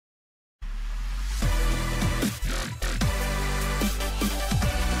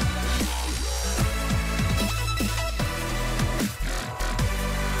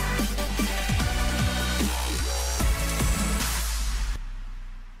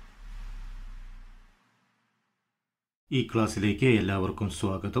ഈ ക്ലാസ്സിലേക്ക് എല്ലാവർക്കും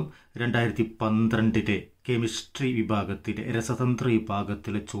സ്വാഗതം. 2012 കെമിസ്ട്രി വിഭാഗത്തിലെ രസതന്ത്ര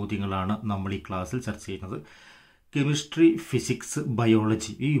വിഭാഗത്തിലെ ചോദ്യങ്ങളാണ് നമ്മൾ ഈ ക്ലാസ്സിൽ ചർച്ച ചെയ്യുന്നത്. കെമിസ്ട്രി, ഫിസിക്സ്,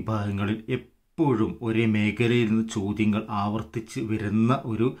 ബയോളജി ഈ വിഭാഗങ്ങളിൽ എപ്പോഴും ഒരേ മേഖലയിൽ നിന്ന് ചോദ്യങ്ങൾ ആവർത്തിച്ച് വരുന്ന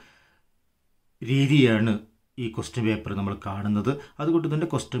ഒരു രീതിയാണ് ഈ ക്വസ്റ്റ്യൻ പേപ്പർ നമ്മൾ കാണുന്നത്. അതുകൊണ്ട് തന്നെ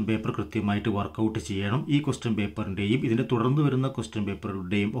ക്വസ്റ്റ്യൻ പേപ്പർ കൃത്യമായിട്ട് വർക്കൗട്ട് ചെയ്യണം. ഈ ക്വസ്റ്റ്യൻ പേപ്പറിൻ്റെയും ഇതിൻ്റെ തുടർന്ന് വരുന്ന ക്വസ്റ്റ്യൻ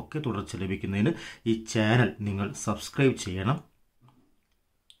പേപ്പറുകളുടെയും ഒക്കെ തുടർച്ച ലഭിക്കുന്നതിന് ഈ ചാനൽ നിങ്ങൾ സബ്സ്ക്രൈബ് ചെയ്യണം.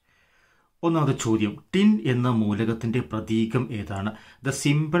 ഒന്നാമത്തെ ചോദ്യം, ടിൻ എന്ന മൂലകത്തിൻ്റെ പ്രതീകം ഏതാണ്? The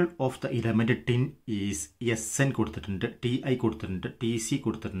simple of the element tin is SN കൊടുത്തിട്ടുണ്ട്, TI കൊടുത്തിട്ടുണ്ട്, TC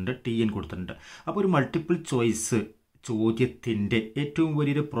കൊടുത്തിട്ടുണ്ട്, TN കൊടുത്തിട്ടുണ്ട്. അപ്പോൾ ഒരു മൾട്ടിപ്പിൾ ചോയ്സ് ചോദ്യത്തിൻ്റെ ഏറ്റവും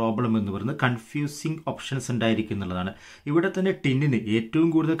വലിയൊരു പ്രോബ്ലം എന്ന് പറയുന്നത് കൺഫ്യൂസിങ് ഓപ്ഷൻസ് ഉണ്ടായിരിക്കും എന്നുള്ളതാണ്. ഇവിടെ തന്നെ ടിന്നിന് ഏറ്റവും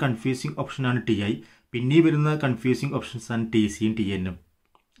കൂടുതൽ കൺഫ്യൂസിങ് ഓപ്ഷനാണ് TI, പിന്നെ വരുന്ന കൺഫ്യൂസിങ് ഓപ്ഷൻസാണ് TCയും TNും.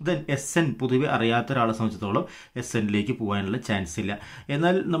 ദെൻ SN പൊതുവെ അറിയാത്ത ഒരാളെ സംബന്ധിച്ചിടത്തോളം SNലേക്ക് പോകാനുള്ള ചാൻസ് ഇല്ല.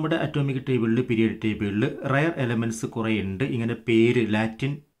 എന്നാൽ നമ്മുടെ അറ്റോമിക് ടേബിളിൽ, പീരിയഡ് ടേബിളിൽ റയർ എലമെൻറ്റ്സ് കുറേ ഉണ്ട്. ഇങ്ങനെ പേര്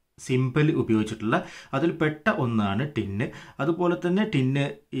ലാറ്റിൻ സിമ്പിൾ ഉപയോഗിച്ചിട്ടുള്ള അതിൽ പെട്ട ഒന്നാണ് ടിന്ന്. അതുപോലെ തന്നെ ടിന്ന്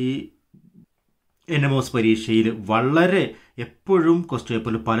ഈ Nmms പരീക്ഷയിൽ വളരെ എപ്പോഴും ക്വസ്റ്റ്യൻ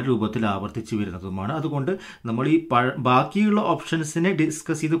പേപ്പറിൽ പല രൂപത്തിൽ ആവർത്തിച്ച് വരുന്നതുമാണ്. അതുകൊണ്ട് നമ്മൾ ഈ ബാക്കിയുള്ള ഓപ്ഷൻസിനെ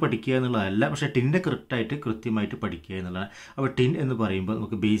ഡിസ്കസ് ചെയ്ത് പഠിക്കുക എന്നുള്ളതല്ല, പക്ഷേ ടിന്നെ കൃത്യമായിട്ട് പഠിക്കുക എന്നുള്ളതാണ്. അപ്പോൾ ടിൻ എന്ന് പറയുമ്പോൾ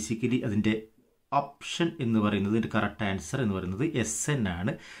നമുക്ക് ബേസിക്കലി അതിൻ്റെ ഓപ്ഷൻ എന്ന് പറയുന്നത്, ഇതിൻ്റെ കറക്റ്റ് ആൻസർ എന്ന് പറയുന്നത് SN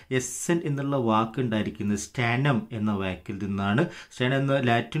ആണ്. SN എന്നുള്ള വാക്ക് ഉണ്ടായിരിക്കുന്നത് സ്റ്റാനം എന്ന വാക്കിൽ നിന്നാണ്. സ്റ്റാനം എന്ന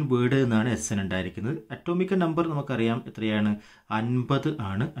ലാറ്റിൻ വേർഡ് നിന്നാണ് SN ഉണ്ടായിരിക്കുന്നത്. അറ്റോമിക് നമ്പർ നമുക്കറിയാം എത്രയാണ്, 50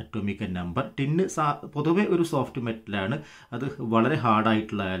 ആണ് അറ്റോമിക് നമ്പർ. ടിന്ന് പൊതുവെ ഒരു സോഫ്റ്റ് മെറ്റലാണ്. അത് വളരെ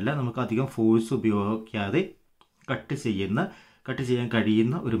ഹാർഡായിട്ടുള്ളതല്ല, നമുക്ക് അധികം ഫോഴ്സ് ഉപയോഗിക്കാതെ കട്ട് ചെയ്യാൻ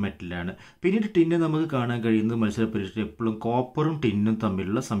കഴിയുന്ന ഒരു മെറ്റലാണ്. പിന്നീട് ടിന്ന് നമുക്ക് കാണാൻ കഴിയുന്നത് മത്സര പരീക്ഷയിൽ എപ്പോഴും കോപ്പറും ടിന്നും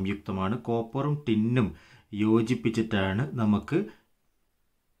തമ്മിലുള്ള സംയുക്തമാണ്. കോപ്പറും ടിന്നും യോജിപ്പിച്ചിട്ടാണ് നമുക്ക്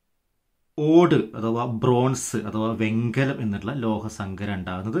ഓട് അഥവാ ബ്രോൺസ് അഥവാ വെങ്കലം എന്നുള്ള ലോഹസങ്കരം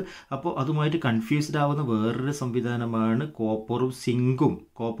ഉണ്ടാകുന്നത്. അപ്പോൾ അതുമായിട്ട് കൺഫ്യൂസ്ഡ് ആവുന്ന വേറൊരു സംവിധാനമാണ് കോപ്പറും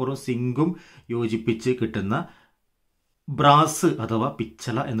സിങ്കും യോജിപ്പിച്ച് കിട്ടുന്ന ബ്രാസ് അഥവാ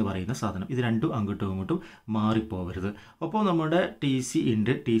പിച്ചള എന്ന് പറയുന്ന സാധനം. ഇത് രണ്ടും അങ്ങോട്ടും ഇങ്ങോട്ടും മാറിപ്പോവരുത്. അപ്പോൾ നമ്മുടെ TC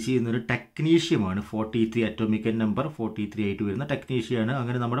ഉണ്ട്. TC എന്നൊരു ടെക്നീഷ്യമാണ്. 43 അറ്റോമിക് നമ്പർ 43 ആയിട്ട് വരുന്ന ടെക്നീഷ്യയാണ്.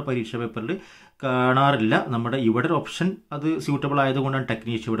 അങ്ങനെ നമ്മുടെ പരീക്ഷാ പേപ്പറിൽ കാണാറില്ല. നമ്മുടെ ഇവിടെ ഒരു ഓപ്ഷൻ അത് സ്യൂട്ടബിൾ ആയതുകൊണ്ടാണ്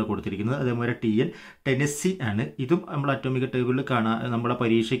ടെക്നീഷ്യ ഇവിടെ കൊടുത്തിരിക്കുന്നത്. അതേപോലെ TN ടെനസി ആണ്. ഇതും നമ്മൾ അറ്റോമിക് ടേബിളിൽ നമ്മളെ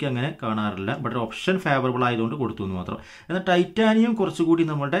പരീക്ഷയ്ക്ക് അങ്ങനെ കാണാറില്ല. ഇവിടെ ഒരു ഓപ്ഷൻ ഫേവറബിൾ ആയതുകൊണ്ട് കൊടുത്തു എന്ന് മാത്രം. എന്നാൽ ടൈറ്റാനിയം കുറച്ചുകൂടി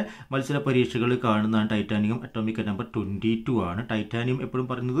നമ്മുടെ മത്സര പരീക്ഷകളിൽ കാണുന്നതാണ്. ടൈറ്റാനിയം അറ്റോമിക് നമ്പർ 22 ആണ്. ടൈറ്റാനിയം എപ്പോഴും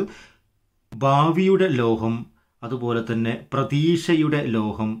പറയുന്നത് ഭാവിയുടെ ലോഹം, അതുപോലെ തന്നെ പ്രതീക്ഷയുടെ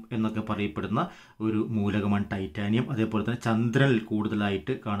ലോഹം എന്നൊക്കെ പറയപ്പെടുന്ന ഒരു മൂലകമാണ് ടൈറ്റാനിയം. അതേപോലെ തന്നെ ചന്ദ്രനിൽ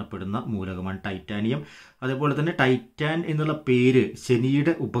കൂടുതലായിട്ട് കാണപ്പെടുന്ന മൂലകമാണ് ടൈറ്റാനിയം. അതേപോലെ തന്നെ ടൈറ്റാൻ എന്നുള്ള പേര്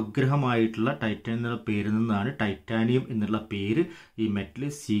ശനിയുടെ ഉപഗ്രഹമായിട്ടുള്ള ടൈറ്റാൻ എന്നുള്ള പേരിൽ നിന്നാണ് ടൈറ്റാനിയം എന്നുള്ള പേര് ഈ മെറ്റൽ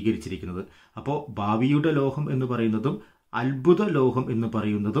സ്വീകരിച്ചിരിക്കുന്നത്. അപ്പോൾ ഭാവിയുടെ ലോഹം എന്ന് പറയുന്നതും അത്ഭുത ലോഹം എന്ന്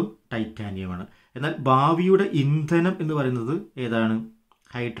പറയുന്നതും ടൈറ്റാനിയമാണ്. എന്നാൽ ഭാവിയുടെ ഇന്ധനം എന്ന് പറയുന്നത് ഏതാണ്?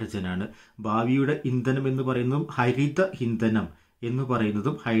 ഹൈഡ്രജനാണ്. ഭാവിയുടെ ഇന്ധനം എന്ന് പറയുന്നതും ഹരിത ഇന്ധനം എന്ന്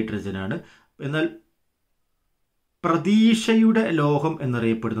പറയുന്നതും ഹൈഡ്രജനാണ്. എന്നാൽ പ്രതീക്ഷയുടെ ലോഹം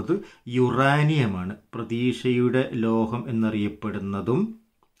എന്നറിയപ്പെടുന്നത് യുറാനിയമാണ്. പ്രതീക്ഷയുടെ ലോഹം എന്നറിയപ്പെടുന്നതും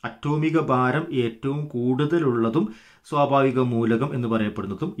അറ്റോമിക ഭാരം ഏറ്റവും കൂടുതലുള്ളതും സ്വാഭാവിക മൂലകം എന്ന്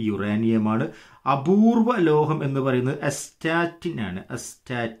പറയപ്പെടുന്നതും യുറാനിയമാണ്. അപൂർവ ലോഹം എന്ന് പറയുന്നത് അസ്റ്റാറ്റിൻ ആണ്.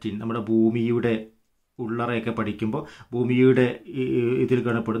 അസ്റ്റാറ്റിൻ നമ്മുടെ ഭൂമിയുടെ ഉള്ളറയൊക്കെ പഠിക്കുമ്പോൾ ഭൂമിയുടെ ഇതിൽ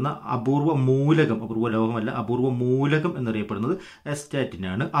കാണപ്പെടുന്ന അപൂർവ ലോഹമല്ല, അപൂർവ മൂലകം എന്നറിയപ്പെടുന്നത്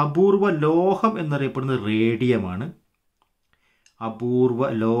അസ്റ്റാറ്റിനാണ്. അപൂർവ ലോഹം എന്നറിയപ്പെടുന്നത് റേഡിയമാണ്. അപൂർവ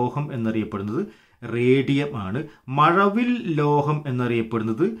ലോഹം എന്നറിയപ്പെടുന്നത് റേഡിയം ആണ്. മഴവിൽ ലോഹം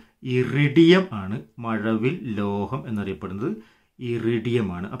എന്നറിയപ്പെടുന്നത് ഇറിഡിയം ആണ്. മഴവിൽ ലോഹം എന്നറിയപ്പെടുന്നത് ഇറിഡിയം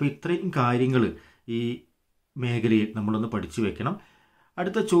ആണ്. അപ്പോൾ ഇത്രയും കാര്യങ്ങൾ ഈ മേഖലയിൽ നമ്മളൊന്ന് പഠിച്ചു വെക്കണം.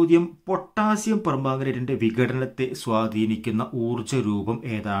 അടുത്ത ചോദ്യം, പൊട്ടാസ്യം പെർമാംഗനേറ്റിന്റെ വിഘടനത്തെ സ്വാധീനിക്കുന്ന ഊർജ്ജ രൂപം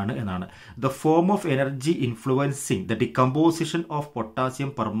ഏതാണ് എന്നാണ്. The form of energy influencing the decomposition of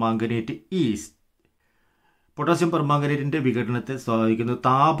potassium permanganate is. Potassium പെർമാംഗനേറ്റിന്റെ വിഘടനത്തെ സ്വാധീനിക്കുന്ന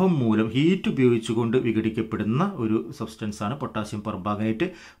താപം മൂലം ഹീറ്റ് ഉപയോഗിച്ചുകൊണ്ട് വിഘടിക്കപ്പെടുന്ന ഒരു സബ്സ്റ്റൻസ് ആണ് പൊട്ടാസ്യം പെർമാംഗനേറ്റ്.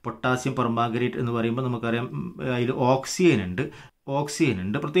 പൊട്ടാസ്യം പെർമാംഗനേറ്റ് എന്ന് പറയുമ്പോൾ നമുക്കറിയാം അതിൽ ഓക്സിജൻ ഉണ്ട്.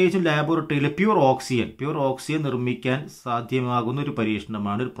 പ്രത്യേകിച്ചും ലാബോറട്ടറിയിൽ പ്യൂർ ഓക്സിജൻ നിർമ്മിക്കാൻ സാധ്യമാകുന്ന ഒരു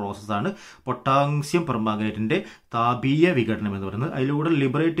പരീക്ഷണമാണ്, ഒരു പ്രോസസ്സാണ് പൊട്ടാസ്യം പെർമാംഗനേറ്റിന്റെ താപീയ വിഘടനം എന്ന് പറയുന്നത്. അതിലൂടെ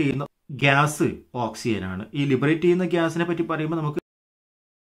ലിബറേറ്റ് ചെയ്യുന്ന ഗ്യാസ് ഓക്സിജനാണ്. ഈ ലിബറേറ്റ് ചെയ്യുന്ന ഗ്യാസിനെ പറ്റി പറയുമ്പോൾ നമുക്ക്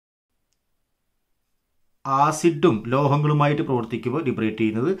ആസിഡും ലോഹങ്ങളുമായിട്ട് പ്രവർത്തിക്കുമ്പോൾ ലിബറേറ്റ്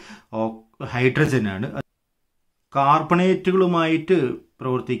ചെയ്യുന്നത് ഹൈഡ്രജനാണ്. കാർബണേറ്റുകളുമായിട്ട്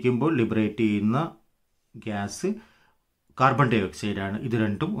പ്രവർത്തിക്കുമ്പോൾ ലിബറേറ്റ് ചെയ്യുന്ന ഗ്യാസ് കാർബൺ ഡൈ ഓക്സൈഡാണ്. ഇത്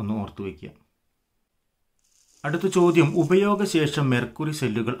രണ്ടും ഒന്ന് ഓർത്തു വയ്ക്കുക. അടുത്ത ചോദ്യം, ഉപയോഗശേഷം മെർക്കുറി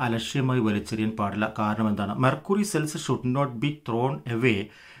സെല്ലുകൾ അലക്ഷ്യമായി വലിച്ചെറിയാൻ പാടില്ല, കാരണം എന്താണ്? Mercury cells should not be thrown away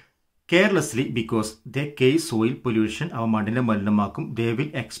carelessly because they case soil pollution. അവ മണ്ണിനെ മലിനമാക്കും. ദേ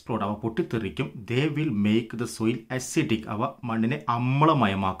വിൽ എക്സ്പ്ലോഡ്, അവ പൊട്ടിത്തെറിക്കും. They will make the soil acidic, അവ മണ്ണിനെ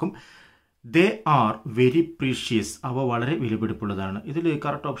അമ്ലമയമാക്കും. ദേ ആർ വെരി പ്രീഷ്യസ്, അവ വളരെ വിലപിടിപ്പുള്ളതാണ്. ഇതിൽ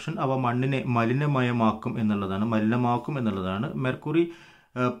കറക്റ്റ് ഓപ്ഷൻ അവ മണ്ണിനെ മലിനമയമാക്കും എന്നുള്ളതാണ്, മലിനമാക്കും എന്നുള്ളതാണ്. മെർക്കുറി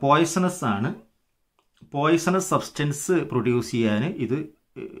പോയ്സണസ് ആണ്. പോയ്സണസ് സബ്സ്റ്റൻസ് പ്രൊഡ്യൂസ് ചെയ്യാൻ ഇത്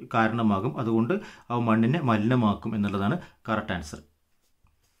കാരണമാകും. അതുകൊണ്ട് അവ മണ്ണിനെ മലിനമാക്കും എന്നുള്ളതാണ് കറക്റ്റ് ആൻസർ.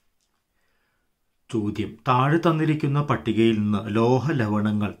 ചോദ്യം, താഴെ തന്നിരിക്കുന്ന പട്ടികയിൽ നിന്ന് ലോഹ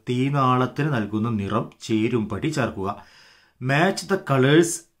ലവണങ്ങൾ തീനാളത്തിന് നൽകുന്ന നിറം ചേരുംപടി ചേർക്കുക. Match the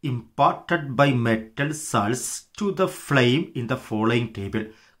colours imparted by metal salts to the flame in the following table.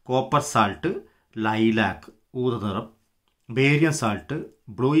 Copper salt lilac ഊത നിറം, ബേരിയം സാൾട്ട്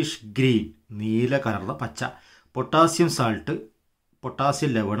ബ്ലൂയിഷ് ഗ്രീൻ നീല കലർന്ന പച്ച, പൊട്ടാസ്യം സാൾട്ട്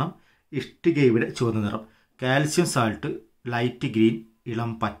പൊട്ടാസ്യം ലവണം ഇഷ്ടികയുടെ ചുവന്ന നിറം, കാൽസ്യം സാൾട്ട് ലൈറ്റ് ഗ്രീൻ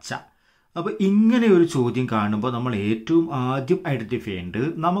ഇളം പച്ച. അപ്പോൾ ഇങ്ങനെ ഒരു ചോദ്യം കാണുമ്പോൾ നമ്മൾ ഏറ്റവും ആദ്യം ഐഡൻറ്റിഫൈ ചെയ്യേണ്ടത്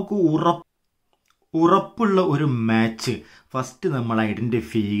നമുക്ക് ഉറപ്പുള്ള ഒരു മാച്ച് ഫസ്റ്റ് നമ്മൾ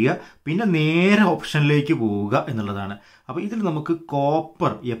ഐഡൻറ്റിഫൈ ചെയ്യുക, പിന്നെ നേരെ ഓപ്ഷനിലേക്ക് പോവുക എന്നുള്ളതാണ്. അപ്പോൾ ഇതിൽ നമുക്ക്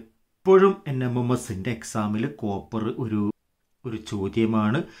കോപ്പർ എപ്പോഴും NMMSൻ്റെ എക്സാമിൽ കോപ്പർ ഒരു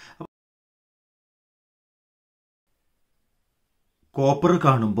ചോദ്യമാണ്. കോപ്പർ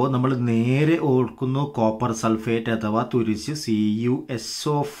കാണുമ്പോൾ നമ്മൾ നേരെ ഓർക്കുന്നു കോപ്പർ സൾഫേറ്റ് അഥവാ തുരിച്ച്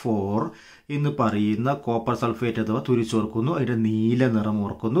CuSO4 എന്ന് പറയുന്ന കോപ്പർ സൾഫേറ്റ് അഥവാ തുരിച്ചോർക്കുന്നു. അതിൻ്റെ നീല നിറം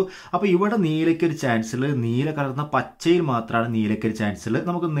ഓർക്കുന്നു. അപ്പോൾ ഇവിടെ നീലയ്ക്കൊരു ചാൻസിൽ, നീല കലർന്ന പച്ചയിൽ മാത്രമാണ് നീലയ്ക്കൊരു ചാൻസിൽ.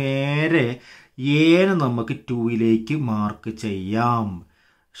 നമുക്ക് നേരെ ഏനെ നമുക്ക് 2ലേക്ക് മാർക്ക് ചെയ്യാം.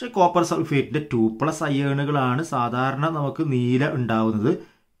 പക്ഷെ കോപ്പർ സൾഫേറ്റിൻ്റെ 2+ അയേണുകളാണ് സാധാരണ നമുക്ക് നീല ഉണ്ടാവുന്നത്.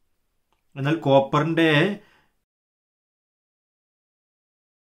 എന്നാൽ കോപ്പറിൻ്റെ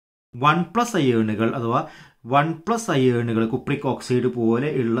 1+ അയേണുകൾ അഥവാ 1+ അയേണുകൾ കുപ്രിക് ഓക്സൈഡ്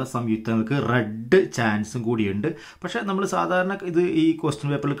പോലെയുള്ള സംയുക്തങ്ങൾക്ക് റെഡ് ചാൻസും കൂടിയുണ്ട്. പക്ഷേ നമ്മൾ സാധാരണ ഇത് ഈ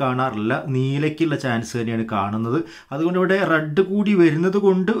ക്വസ്റ്റ്യൻ പേപ്പറിൽ കാണാറില്ല, നീലയ്ക്കുള്ള ചാൻസ് തന്നെയാണ് കാണുന്നത്. അതുകൊണ്ട് ഇവിടെ റെഡ് കൂടി വരുന്നത്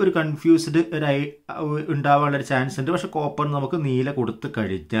കൊണ്ട് ഒരു കൺഫ്യൂസ്ഡ് ഉണ്ടാവാനുള്ള ചാൻസ് ഉണ്ട്. പക്ഷേ കോപ്പറിന് നമുക്ക് നീല കൊടുത്ത്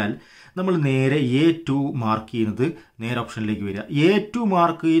കഴിഞ്ഞാൽ നമ്മൾ നേരെ A2 മാർക്ക് ചെയ്യുന്നത് നേരെ ഓപ്ഷനിലേക്ക് വരിക. A2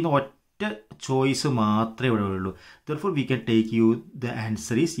 മാർക്ക് ചെയ്യുന്ന ഒറ്റ ചോയ്സ് മാത്രമേ ഇവിടെ ഉള്ളൂ. therefore we can take you the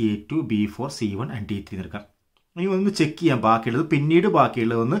answer is A2, B4, C1 and D3 എടുക്കാം. ഇനി ഒന്ന് ചെക്ക് ചെയ്യാം ബാക്കിയുള്ളത്, പിന്നീട്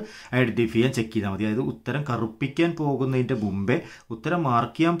ബാക്കിയുള്ളതൊന്ന് ഐഡൻറ്റിഫൈ ചെയ്യാൻ ചെക്ക് ചെയ്താൽ മതി. അതായത് ഉത്തരം കറുപ്പിക്കാൻ പോകുന്നതിൻ്റെ മുമ്പേ, ഉത്തരം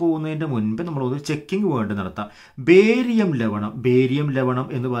മാർക്ക് ചെയ്യാൻ പോകുന്നതിൻ്റെ മുൻപേ നമ്മളൊന്ന് ചെക്കിങ് വേണ്ടി നടത്താം. ബേരിയം ലവണം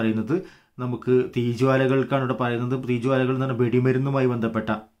എന്ന് പറയുന്നത് നമുക്ക് തീജ്വാലകൾക്കാണ് ഇവിടെ പറയുന്നത്. തീജ്വാലകൾ എന്ന് പറഞ്ഞാൽ വെടിമരുന്നുമായി ബന്ധപ്പെട്ട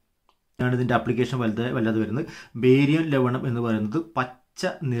ആണ് ഇതിൻ്റെ ആപ്ലിക്കേഷൻ വല്ലാതെ വരുന്നത്. ബേരിയം ലവണം എന്ന് പറയുന്നത് പച്ച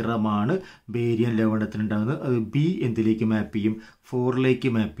നിറമാണ് ബേരിയം ലവണത്തിനുണ്ടാകുന്നത്. അത് B എന്തിലേക്ക് മാപ്പ് ചെയ്യും? 4ലേക്ക്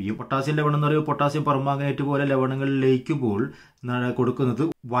മാപ്പ് ചെയ്യും. പൊട്ടാസ്യം ലവണം എന്ന് പറയുമ്പോൾ പൊട്ടാസ്യം പെർമാംഗനേറ്റ് പോലെ ലവണങ്ങളിലേക്കുമ്പോൾ കൊടുക്കുന്നത്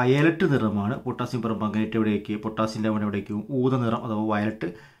വയലറ്റ് നിറമാണ്. പൊട്ടാസ്യം പെർമാംഗനേറ്റ് എവിടേക്ക്, പൊട്ടാസ്യം ലവണം എവിടേക്ക് പോകും? ഊത നിറം അഥവാ വയലറ്റ്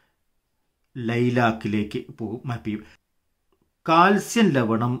ലൈലാക്കിലേക്ക് പോകും, മാപ്പ് ചെയ്യും. കാൽസ്യം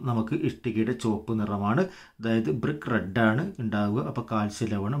ലവണം നമുക്ക് ഇഷ്ടികയുടെ ചുവപ്പ് നിറമാണ്, അതായത് ബ്രിക്ക് റെഡാണ് ഉണ്ടാവുക. അപ്പോൾ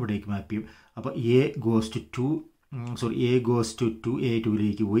കാൽസ്യം ലവണം ഇവിടേക്ക് മാപ്പ് ചെയ്യും. അപ്പോൾ A goes to 2,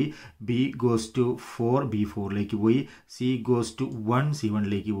 A2ലേക്ക് പോയി. B goes to 4, B4ലേക്ക് പോയി. C goes to 1,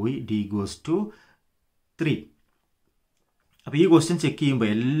 C1ലേക്ക് പോയി. D goes to 3. അപ്പോൾ ഈ ക്വസ്റ്റ്യൻ ചെക്ക് ചെയ്യുമ്പോൾ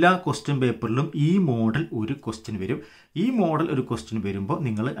എല്ലാ ക്വസ്റ്റ്യൻ പേപ്പറിലും ഈ മോഡൽ ഒരു ക്വസ്റ്റ്യൻ വരും. ഈ മോഡൽ ഒരു ക്വസ്റ്റ്യൻ വരുമ്പോൾ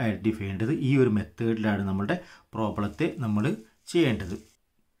നിങ്ങൾ ഐഡൻറ്റിഫൈ ചെയ്യേണ്ടത് ഈ ഒരു മെത്തേഡിലാണ് നമ്മളുടെ പ്രോബ്ലത്തെ നമ്മൾ ചെയ്യേണ്ടത്.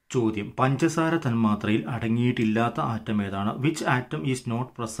 ചോദ്യം, പഞ്ചസാര തന്മാത്രയിൽ അടങ്ങിയിട്ടില്ലാത്ത ആറ്റം ഏതാണ്? Which atom is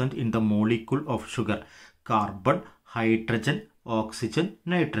not present in the molecule of sugar? Carbon, hydrogen, oxygen,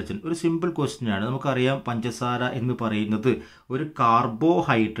 nitrogen. ഒരു സിമ്പിൾ ക്വസ്റ്റ്യൻ ആണ്. നമുക്കറിയാം പഞ്ചസാര എന്ന് പറയുന്നത് ഒരു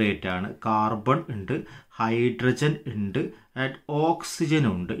കാർബോഹൈഡ്രേറ്റ് ആണ്. കാർബൺ ഉണ്ട്, ഹൈഡ്രജൻ ഉണ്ട്, ആൻഡ് ഓക്സിജൻ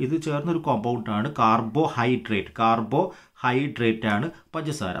ഉണ്ട്. ഇത് ചേർന്നൊരു കോമ്പൗണ്ടാണ് കാർബോഹൈഡ്രേറ്റ് ആണ്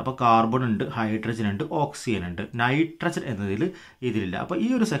പഞ്ചസാര. അപ്പോൾ കാർബൺ ഉണ്ട്, ഹൈഡ്രജൻ ഉണ്ട്, ഓക്സിജൻ ഉണ്ട്. നൈട്രജൻ എന്നതിൽ ഇതിലില്ല. അപ്പോൾ ഈ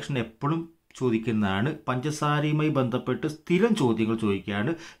ഒരു സെക്ഷൻ എപ്പോഴും ചോദിക്കുന്നതാണ്. പഞ്ചസാരയുമായി ബന്ധപ്പെട്ട് സ്ഥിരം ചോദ്യങ്ങൾ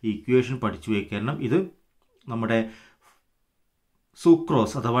ചോദിക്കുകയാണ്. ഇക്വേഷൻ പഠിച്ചു വയ്ക്കണം. ഇത് നമ്മുടെ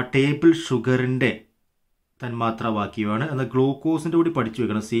സുക്രോസ് അഥവാ ടേബിൾ ഷുഗറിൻ്റെ തന്മാത്രാവാക്യമാണ്. എന്നാൽ ഗ്ലൂക്കോസിൻ്റെ കൂടി പഠിച്ചു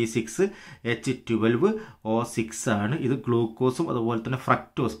വെക്കണം. C6H12O6 ആണ്. ഇത് ഗ്ലൂക്കോസും അതുപോലെ തന്നെ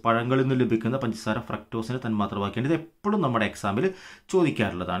ഫ്രക്ടോസ്, പഴങ്ങളിൽ നിന്ന് ലഭിക്കുന്ന പഞ്ചസാര ഫ്രക്ടോസിൻ്റെ തന്മാത്രാവാക്യമാണ്. ഇത് എപ്പോഴും നമ്മുടെ എക്സാമിൽ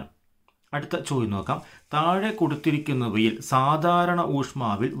ചോദിക്കാറുള്ളതാണ്. അടുത്ത ചോദ്യം നോക്കാം. താഴെ കൊടുത്തിരിക്കുന്നവയിൽ സാധാരണ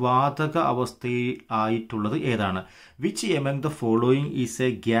ഊഷ്മാവിൽ വാതക അവസ്ഥയിൽ ആയിട്ടുള്ളത് ഏതാണ്? Which among the following is A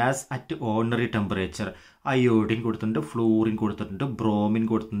gas at ordinary temperature? Iodine കൊടുത്തിട്ടുണ്ട്, ഫ്ലൂറിൻ കൊടുത്തിട്ടുണ്ട്, ബ്രോമിൻ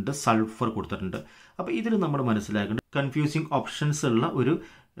കൊടുത്തിട്ടുണ്ട്, സൾഫർ കൊടുത്തിട്ടുണ്ട്. അപ്പോൾ ഇതിൽ നമ്മൾ മനസ്സിലാക്കേണ്ട കൺഫ്യൂസിങ് ഓപ്ഷൻസ് ഉള്ള ഒരു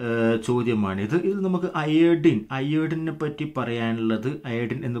ചോദ്യമാണിത്. ഇതിൽ നമുക്ക് അയോഡിനെ പറ്റി പറയാനുള്ളത്,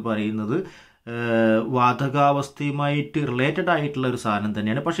 അയോഡിൻ എന്ന് പറയുന്നത് വാതകാവസ്ഥയുമായിട്ട് റിലേറ്റഡ് ആയിട്ടുള്ള ഒരു സാധനം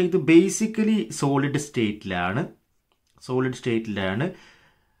തന്നെയാണ്. പക്ഷേ ഇത് ബേസിക്കലി സോളിഡ് സ്റ്റേറ്റിലാണ്.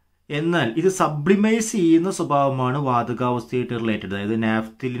 എന്നാൽ ഇത് സബ്ലിമൈസ് ചെയ്യുന്ന സ്വഭാവമാണ് വാതകാവസ്ഥയായിട്ട് റിലേറ്റഡ്. അതായത്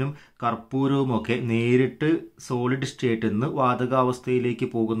നാഫ്തലിനും കർപ്പൂരവും ഒക്കെ നേരിട്ട് സോളിഡ് സ്റ്റേറ്റിൽ നിന്ന് വാതകാവസ്ഥയിലേക്ക്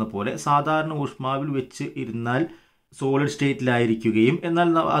പോകുന്ന പോലെ സാധാരണ ഊഷ്മാവിൽ വെച്ച് ഇരുന്നാൽ സോളിഡ് സ്റ്റേറ്റിലായിരിക്കുകയും എന്നാൽ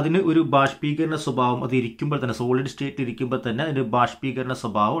അതിന് ഒരു ബാഷ്പീകരണ സ്വഭാവം, അത് ഇരിക്കുമ്പോൾ തന്നെ സോളിഡ് സ്റ്റേറ്റിൽ ഇരിക്കുമ്പോൾ തന്നെ അതിന് ബാഷ്പീകരണ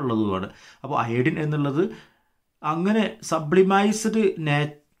സ്വഭാവം ഉള്ളതുമാണ്. അപ്പോൾ അയോഡിൻ എന്നുള്ളത് അങ്ങനെ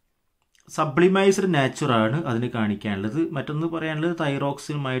സബ്ലിമൈസ്ഡ് നാച്ചുറാണ് അതിന് കാണിക്കാനുള്ളത്. മറ്റൊന്ന് പറയാനുള്ളത്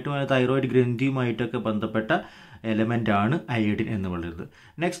തൈറോക്സിനുമായിട്ടും തൈറോയിഡ് ഗ്രന്ഥിയുമായിട്ടൊക്കെ ബന്ധപ്പെട്ട എലമെൻ്റ് ആണ് അയോഡിൻ എന്ന് പറയുന്നത്.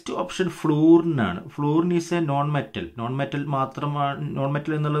 Next option ഫ്ലൂറിനാണ്. Fluorine is A non metal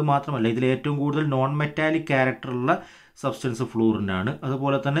എന്നുള്ളത് മാത്രമല്ല, ഇതിൽ ഏറ്റവും കൂടുതൽ നോൺ മെറ്റാലിക് ക്യാരക്ടറുള്ള സബ്സ്റ്റൻസ് ഫ്ലൂറിനാണ്.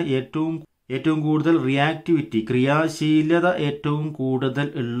 അതുപോലെ തന്നെ ഏറ്റവും കൂടുതൽ റിയാക്ടിവിറ്റി, ക്രിയാശീലത ഏറ്റവും കൂടുതൽ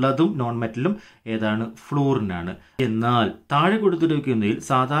ഉള്ളതും നോൺ മെറ്റലും ഏതാണ്? ഫ്ലൂറിനാണ്. എന്നാൽ താഴെ കൊടുത്തിരിക്കുന്നതിൽ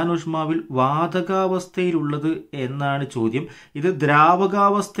സാധാരണ ഊഷ്മാവിൽ വാതകാവസ്ഥയിലുള്ളത് എന്നാണ് ചോദ്യം. ഇത്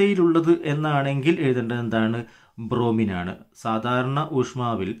ദ്രാവകാവസ്ഥയിലുള്ളത് എന്നാണെങ്കിൽ എഴുതേണ്ടത് എന്താണ്? ബ്രോമിനാണ്. സാധാരണ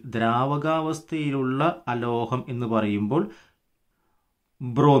ഊഷ്മാവിൽ ദ്രാവകാവസ്ഥയിലുള്ള അലോഹം എന്ന് പറയുമ്പോൾ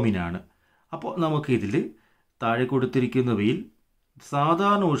ബ്രോമിനാണ്. അപ്പോൾ നമുക്കിതിൽ താഴെ കൊടുത്തിരിക്കുന്നവയിൽ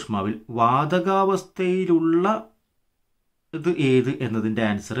സാധാരണ ഊഷ്മാവിൽ വാതകാവസ്ഥയിലുള്ള ഇത് ഏത് എന്നതിൻ്റെ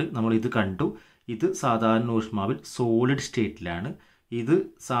ആൻസർ നമ്മൾ ഇത് കണ്ടു. ഇത് സാധാരണ ഊഷ്മാവിൽ സോളിഡ് സ്റ്റേറ്റിലാണ്. ഇത്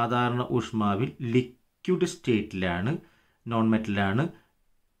സാധാരണ ഊഷ്മാവിൽ ലിക്വിഡ് സ്റ്റേറ്റിലാണ്, നോൺ മെറ്റലാണ്.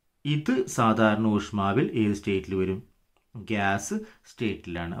 ഇത് സാധാരണ ഊഷ്മാവിൽ ഏത് സ്റ്റേറ്റിൽ വരും? ഗ്യാസ്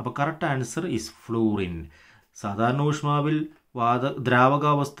സ്റ്റേറ്റിലാണ്. അപ്പോൾ കറക്റ്റ് ആൻസർ ഈസ് ഫ്ലൂറിൻ. സാധാരണ ഊഷ്മാവിൽ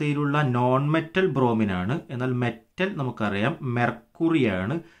ദ്രാവകാവസ്ഥയിലുള്ള നോൺ മെറ്റൽ ബ്രോമിനാണ്. എന്നാൽ മെറ്റൽ നമുക്കറിയാം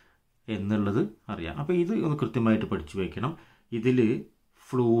മെർക്കുറിയാണ് എന്നുള്ളത് അറിയാം. അപ്പോൾ ഇത് ഒന്ന് കൃത്യമായിട്ട് പഠിച്ചു വയ്ക്കണം. ഇതിൽ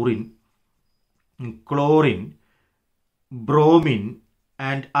fluorine, chlorine, bromine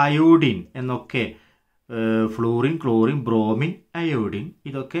and iodine എന്നൊക്കെ, ഫ്ലൂറിൻ, ക്ലോറിൻ, ബ്രോമിൻ, അയോഡിൻ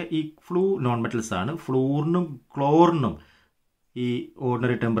ഇതൊക്കെ ഈ നോൺ മെറ്റൽസ് ആണ്. ഫ്ലൂറിനും ക്ലോറിനും ഈ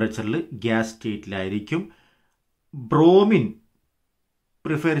ഓർഡിനറി ടെമ്പറേച്ചറിൽ ഗ്യാസ് സ്റ്റേറ്റിലായിരിക്കും. ബ്രോമിൻ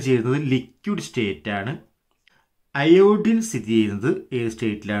പ്രിഫർ ചെയ്യുന്നത് ലിക്വിഡ് സ്റ്റേറ്റാണ്. അയോഡിൻ സ്ഥിതി ചെയ്യുന്നത് ഏത്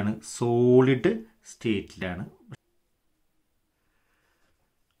സ്റ്റേറ്റിലാണ്? സോളിഡ് സ്റ്റേറ്റിലാണ്.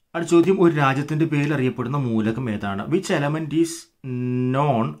 അടുത്ത ചോദ്യം, ഒരു രാജ്യത്തിൻ്റെ പേരിൽ അറിയപ്പെടുന്ന മൂലകം ഏതാണ്? Which element is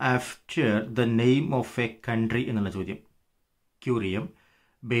known after the name of A country എന്നുള്ള ചോദ്യം. Curium,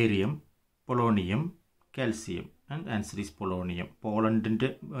 barium, polonium, calcium. And answer is polonium. പോളണ്ടിൻ്റെ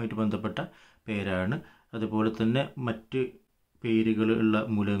ആയിട്ട് ബന്ധപ്പെട്ട പേരാണ്. അതുപോലെ തന്നെ മറ്റ് പേരുകളുള്ള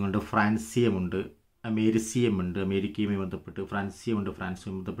മൂലകങ്ങളുണ്ട്. ഫ്രാൻസിയം ഉണ്ട്, അമേരിസിയം ഉണ്ട്, അമേരിക്കയുമായി ബന്ധപ്പെട്ട്. ഫ്രാൻസിയം ഉണ്ട്,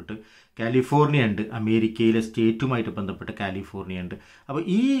 ഫ്രാൻസുമായി ബന്ധപ്പെട്ട്. കാലിഫോർണിയ ഉണ്ട്, അമേരിക്കയിലെ സ്റ്റേറ്റുമായിട്ട് ബന്ധപ്പെട്ട് കാലിഫോർണിയ ഉണ്ട്. അപ്പോൾ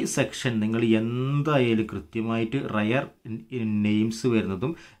ഈ സെക്ഷൻ നിങ്ങൾ എന്തായാലും കൃത്യമായിട്ട് റയർ നെയിംസ്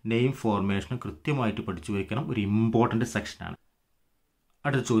വരുന്നതും നെയിം ഫോർമേഷനും കൃത്യമായിട്ട് പഠിച്ചു വയ്ക്കണം. ഒരു ഇമ്പോർട്ടൻ്റ് സെക്ഷനാണ്.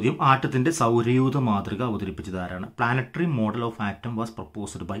 അടുത്ത ചോദ്യം, ആറ്റത്തിൻ്റെ സൗരയൂഥ മാതൃക അവതരിപ്പിച്ചത് ആരാണ്? Planetary model of atom was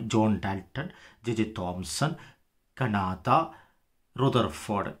proposed by John Dalton, J Thomson, കനാത,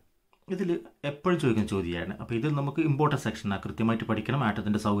 Rutherford. ഇതിൽ എപ്പോഴും ചോദിക്കുന്ന ചോദ്യമാണ്. അപ്പോൾ ഇത് നമുക്ക് ഇമ്പോർട്ടൻറ്റ് സെക്ഷനാണ്, കൃത്യമായിട്ട് പഠിക്കണം.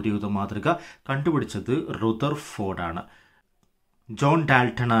 ആറ്റത്തിൻ്റെ സൗരയൂഥ മാതൃക കണ്ടുപിടിച്ചത് റുദർഫോർഡാണ്. ജോൺ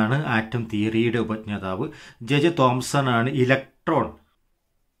ഡാൽട്ടൺ ആണ് ആറ്റം തിയറിയുടെ ഉപജ്ഞാതാവ്. ജെ തോംസൺ ആണ് ഇലക്ട്രോൺ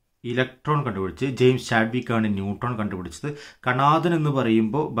കണ്ടുപിടിച്ച്. ജെയിംസ് ചാഡ്വിക് ആണ് ന്യൂട്രോൺ കണ്ടുപിടിച്ചത്. കണാദൻ എന്ന്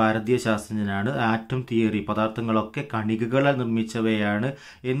പറയുമ്പോൾ ഭാരതീയ ശാസ്ത്രജ്ഞനാണ്. ആറ്റം തിയറി, പദാർത്ഥങ്ങളൊക്കെ കണികകളെ നിർമ്മിച്ചവയാണ്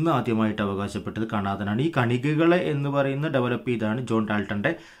എന്ന് ആദ്യമായിട്ട് അവകാശപ്പെട്ടത് കണാദനാണ്. ഈ കണികകളെ എന്ന് പറയുന്ന ഡെവലപ്പ് ചെയ്താണ് ജോൺ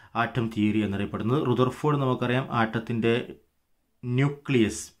ഡാൽട്ടൻ്റെ ആറ്റം തിയറി എന്നറിയപ്പെടുന്നത്. റുദർഫോർഡ് നമുക്കറിയാം ആറ്റത്തിൻ്റെ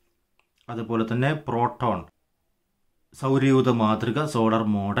ന്യൂക്ലിയസ്, അതുപോലെ തന്നെ പ്രോട്ടോൺ, സൗരയൂഥ മാതൃക, സോളാർ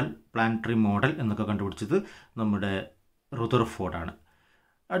മോഡൽ, പ്ലാനറ്ററി മോഡൽ എന്നൊക്കെ കണ്ടുപിടിച്ചത് നമ്മുടെ റുദർഫോർഡാണ്.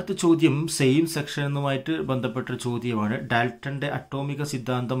 അടുത്ത ചോദ്യം സെയിം സെക്ഷനുമായിട്ട് ബന്ധപ്പെട്ട ചോദ്യമാണ്. ഡാൽട്ടൻ്റെ അറ്റോമിക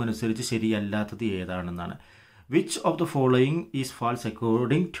സിദ്ധാന്തം അനുസരിച്ച് ശരിയല്ലാത്തത് ഏതാണെന്നാണ്. Which of the following is false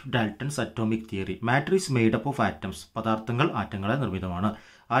according to Dalton's atomic theory? Matter is made up of atoms. പദാർത്ഥങ്ങൾ ആറ്റങ്ങളെ നിർമ്മിതമാണ്.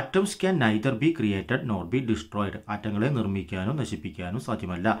 Atoms can neither be created nor B destroyed. ആറ്റങ്ങളെ നിർമ്മിക്കാനും നശിപ്പിക്കാനും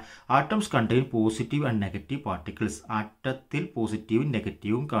സാധ്യമല്ല. Atoms contain positive and negative particles. ആറ്റത്തിൽ പോസിറ്റീവും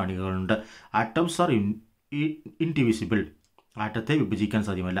നെഗറ്റീവും കണികകളുണ്ട്. Atoms are indivisible. ആറ്റത്തെ വിഭജിക്കാൻ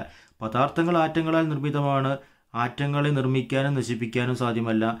സാധ്യമല്ല. പദാർത്ഥങ്ങൾ ആറ്റങ്ങളാൽ നിർമ്മിതമാണ്. ആറ്റങ്ങളെ നിർമ്മിക്കാനും നശിപ്പിക്കാനും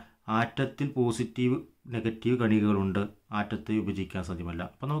സാധ്യമല്ല. ആറ്റത്തിൽ പോസിറ്റീവ് നെഗറ്റീവ് കണികകളുണ്ട്. ആറ്റത്തെ വിഭജിക്കാൻ സാധ്യമല്ല.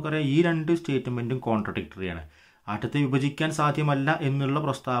 അപ്പോൾ നമുക്കറിയാം ഈ രണ്ട് സ്റ്റേറ്റ്മെൻറ്റും കോൺട്രഡിക്ടറിയാണ്. ആറ്റത്തെ വിഭജിക്കാൻ സാധ്യമല്ല എന്നുള്ള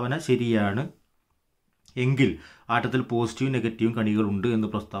പ്രസ്താവന ശരിയാണ് എങ്കിൽ ആറ്റത്തിൽ പോസിറ്റീവും നെഗറ്റീവും കണികളുണ്ട് എന്ന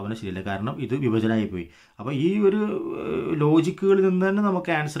പ്രസ്താവന ശരിയല്ല. കാരണം ഇത് വിഭജനമായി പോയി. അപ്പോൾ ഈ ഒരു ലോജിക്കുകളിൽ നിന്ന് തന്നെ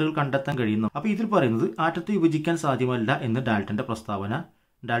നമുക്ക് ആൻസറുകൾ കണ്ടെത്താൻ കഴിയുന്നു. അപ്പോൾ ഇതിൽ പറയുന്നത് ആറ്റത്തെ വിഭജിക്കാൻ സാധ്യമല്ല എന്ന് ഡാൽട്ടൻ്റെ പ്രസ്താവന,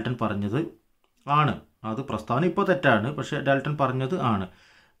 ഡാൽട്ടൺ പറഞ്ഞത് ആണ്. അത് പ്രസ്താവന ഇപ്പോൾ തെറ്റാണ്, പക്ഷേ ഡാൽട്ടൺ പറഞ്ഞത് ആണ്.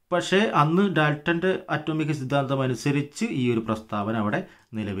 പക്ഷേ അന്ന് ഡാൽട്ടൻ്റെ അറ്റോമിക് സിദ്ധാന്തം അനുസരിച്ച് ഈ ഒരു പ്രസ്താവന അവിടെ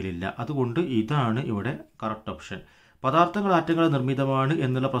നിലവിലില്ല. അതുകൊണ്ട് ഇതാണ് ഇവിടെ കറക്റ്റ് ഓപ്ഷൻ. പദാർത്ഥങ്ങൾ ആറ്റങ്ങൾ നിർമ്മിതമാണ്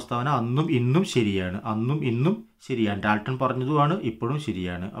എന്നുള്ള പ്രസ്താവന അന്നും ഇന്നും ശരിയാണ്. അന്നും ഇന്നും ശരിയാണ്. ഡാൽട്ടൺ പറഞ്ഞതുമാണ്, ഇപ്പോഴും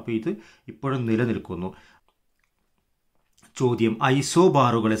ശരിയാണ്. അപ്പോൾ ഇത് ഇപ്പോഴും നിലനിൽക്കുന്നു. ചോദ്യം,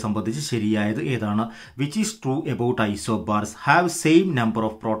 ഐസോബാറുകളെ സംബന്ധിച്ച് ശരിയായത് ഏതാണ്? Which is true about isobars? Have same number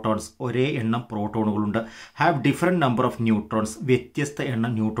of protons, ഒരേ എണ്ണം പ്രോട്ടോണുകളുണ്ട്. Have different number of neutrons, വ്യത്യസ്ത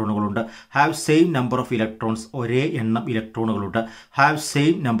എണ്ണം ന്യൂട്രോണുകളുണ്ട്. Have same number of electrons, ഒരേ എണ്ണം ഇലക്ട്രോണുകളുണ്ട്. Have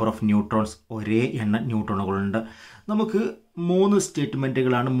same number of neutrons, ഒരേ എണ്ണം ന്യൂട്രോണുകളുണ്ട്. നമുക്ക് 3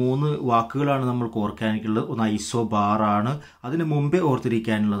 സ്റ്റേറ്റ്മെൻറ്റുകളാണ്, 3 വാക്കുകളാണ് നമ്മൾക്ക് ഓർക്കാനുള്ളത്. ഒന്ന് ഐസോബാറാണ്, അതിന് മുമ്പേ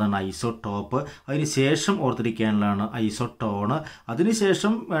ഓർത്തിരിക്കാനുള്ളതാണ് ഐസോടോപ്പ്, അതിന് ശേഷം ഓർത്തിരിക്കാനുള്ളതാണ് ഐസോട്ടോണ്,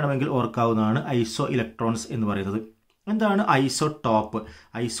 അതിനുശേഷം വേണമെങ്കിൽ ഓർക്കാവുന്നതാണ് ഐസോ ഇലക്ട്രോൺസ് എന്ന് പറയുന്നത്. എന്താണ് ഐസോടോപ്പ്?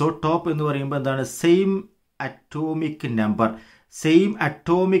 ഐസോടോപ്പ് എന്ന് പറയുമ്പോൾ എന്താണ്? Same atomic number, same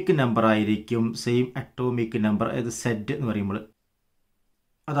atomic number ആയിരിക്കും. സെയിം അറ്റോമിക് നമ്പർ, അതായത് സെഡ് എന്ന് പറയുമ്പോൾ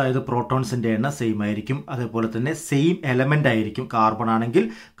അതായത് പ്രോട്ടോൺസിൻ്റെ എണ്ണം സെയിം ആയിരിക്കും. അതേപോലെ തന്നെ സെയിം എലമെൻ്റ് ആയിരിക്കും. കാർബൺ ആണെങ്കിൽ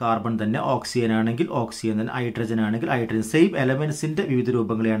കാർബൺ തന്നെ, ഓക്സിജൻ ആണെങ്കിൽ ഓക്സിജൻ തന്നെ, ഹൈഡ്രജൻ ആണെങ്കിൽ ഹൈഡ്രജൻ. സെയിം എലമെൻസിൻ്റെ വിവിധ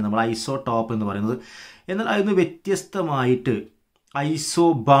രൂപങ്ങളെയാണ് നമ്മൾ ഐസോടോപ്പ് എന്ന് പറയുന്നത്. എന്നാൽ അതിന് വ്യത്യസ്തമായിട്ട്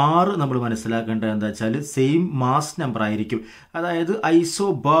ഐസോബാർ നമ്മൾ മനസ്സിലാക്കേണ്ടത് എന്താ വെച്ചാൽ സെയിം മാസ് നമ്പർ ആയിരിക്കും. അതായത്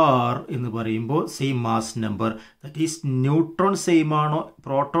ഐസോബാർ എന്ന് പറയുമ്പോൾ same mass number, that is neutron same ആണോ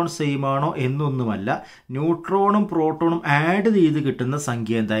പ്രോട്ടോൺ സെയിം ആണോ എന്നൊന്നുമല്ല. ന്യൂട്രോണും പ്രോട്ടോണും ആഡ് ചെയ്ത് കിട്ടുന്ന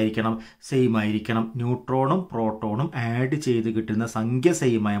സംഖ്യ എന്തായിരിക്കണം? സെയിം ആയിരിക്കണം. ന്യൂട്രോണും പ്രോട്ടോണും ആഡ് ചെയ്ത് കിട്ടുന്ന സംഖ്യ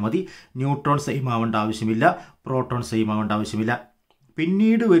സെയിം ആയാൽ മതി. ന്യൂട്രോൺ സെയിം ആവേണ്ട ആവശ്യമില്ല, പ്രോട്ടോൺ സെയിം ആവേണ്ട ആവശ്യമില്ല.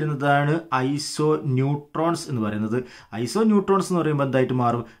 പിന്നീട് വരുന്നതാണ് ഐസോ ന്യൂട്രോൺസ് എന്ന് പറയുന്നത്. ഐസോ ന്യൂട്രോൺസ് എന്ന് പറയുമ്പോൾ എന്തായിട്ട്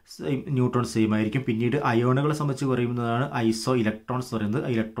മാറും? ന്യൂട്രോൺ സെയിം ആയിരിക്കും. പിന്നീട് അയോണുകളെ സംബന്ധിച്ച് പറയുന്നതാണ് ഐസോ ഇലക്ട്രോൺസ് എന്ന് പറയുന്നത്.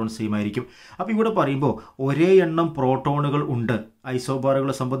 ഇലക്ട്രോൺ സെയിം ആയിരിക്കും. അപ്പോൾ ഇവിടെ പറയുമ്പോൾ ഒരേ എണ്ണം പ്രോട്ടോണുകൾ ഉണ്ട്.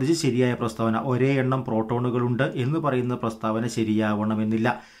 ഐസോബാറുകളെ സംബന്ധിച്ച് ശരിയായ പ്രസ്താവന ഒരേ എണ്ണം പ്രോട്ടോണുകൾ ഉണ്ട് എന്ന് പറയുന്ന പ്രസ്താവന ശരിയാവണമെന്നില്ല.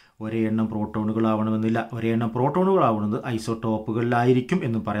 ഒരേ എണ്ണം പ്രോട്ടോണുകളാവണമെന്നില്ല. ഒരേ എണ്ണം പ്രോട്ടോണുകളാവുന്നത് ഐസോടോപ്പുകളിലായിരിക്കും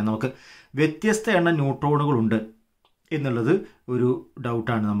എന്നും പറയാം. നമുക്ക് വ്യത്യസ്ത എണ്ണം ന്യൂട്രോണുകളുണ്ട് എന്നുള്ളത് ഒരു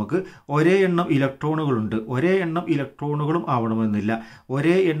ഡൗട്ടാണ് നമുക്ക്. ഒരേ എണ്ണം ഇലക്ട്രോണുകളുണ്ട്, ഒരേ എണ്ണം ഇലക്ട്രോണുകളും ആവണമെന്നില്ല.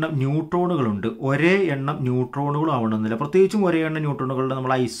 ഒരേ എണ്ണം ന്യൂട്രോണുകളുണ്ട്, ഒരേ എണ്ണം ന്യൂട്രോണുകളും ആവണമെന്നില്ല. പ്രത്യേകിച്ചും ഒരേ എണ്ണം ന്യൂട്രോണുകളുടെ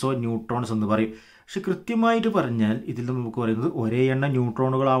നമ്മൾ ഐസോ ന്യൂട്രോൺസ് എന്ന് പറയും. പക്ഷെ കൃത്യമായിട്ട് പറഞ്ഞാൽ ഇതിൽ നമുക്ക് പറയുന്നത് ഒരേ എണ്ണം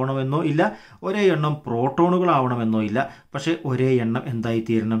ന്യൂട്രോണുകളാവണമെന്നോ ഇല്ല, ഒരേ എണ്ണം പ്രോട്ടോണുകളാവണമെന്നോ ഇല്ല. പക്ഷേ ഒരേ എണ്ണം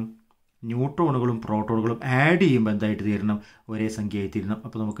എന്തായിത്തീരണം? ന്യൂട്രോണുകളും പ്രോട്ടോണുകളും ആഡ് ചെയ്യുമ്പോൾ എന്തായിട്ട് തീരണം? ഒരേ സംഖ്യയായി തീരണം.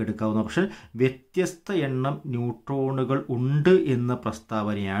 അപ്പോൾ നമുക്ക് എടുക്കാവുന്ന ഓപ്ഷൻ വ്യത്യസ്ത എണ്ണം ന്യൂട്രോണുകൾ ഉണ്ട് എന്ന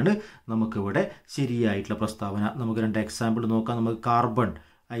പ്രസ്താവനയാണ് നമുക്കിവിടെ ശരിയായിട്ടുള്ള പ്രസ്താവന. നമുക്ക് 2 എക്സാമ്പിൾ നോക്കാം. നമുക്ക് കാർബൺ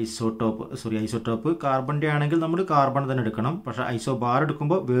ഐസോടോപ്പ് കാർബണിൻ്റെ ആണെങ്കിൽ നമ്മൾ കാർബൺ തന്നെ എടുക്കണം. പക്ഷേ ഐസോബാർ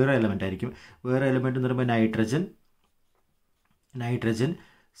എടുക്കുമ്പോൾ വേറെ എലമെൻ്റ് ആയിരിക്കും. വേറെ എലമെൻ്റ് എന്ന് പറയുമ്പോൾ നൈട്രജൻ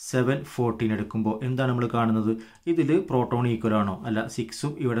 714 എടുക്കുമ്പോൾ എന്താണ് നമ്മൾ കാണുന്നത്? ഇതിൽ പ്രോട്ടോൺ ഈക്വൽ ആണോ? അല്ല,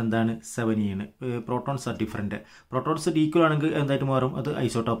 6ഉം ഇവിടെ എന്താണ് 7 protons R different. Protons equal ആണെങ്കിൽ എന്തായിട്ട് മാറും? അത്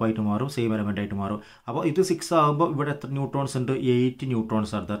ഐസോടോപ്പ് ആയിട്ട് മാറും, സെയിം എലമെൻ്റ് ആയിട്ട് മാറും. അപ്പോൾ ഇത് 6 ആകുമ്പോൾ ഇവിടെ എത്ര ന്യൂട്രോൺസ് ഉണ്ട്? 8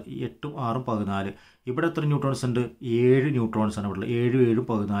 ന്യൂട്രോൺസ് ആണ്. 8ഉം 6ഉം 14. ഇവിടെ എത്ര ന്യൂട്രോൺസ് ഉണ്ട്? 7 ന്യൂട്രോൺസ് ആണ് ഇവിടെ. 7 7ഉം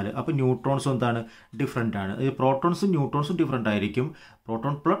 14. അപ്പോൾ ന്യൂട്രോൺസും എന്താണ്? ഡിഫറൻ്റ് ആണ്. പ്രോട്ടോൺസും ന്യൂട്രോൺസും ഡിഫറൻ്റ് ആയിരിക്കും.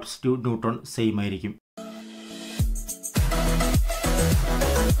 പ്രോട്ടോൺ പ്ലസ് ന്യൂട്രോൺ സെയിം ആയിരിക്കും.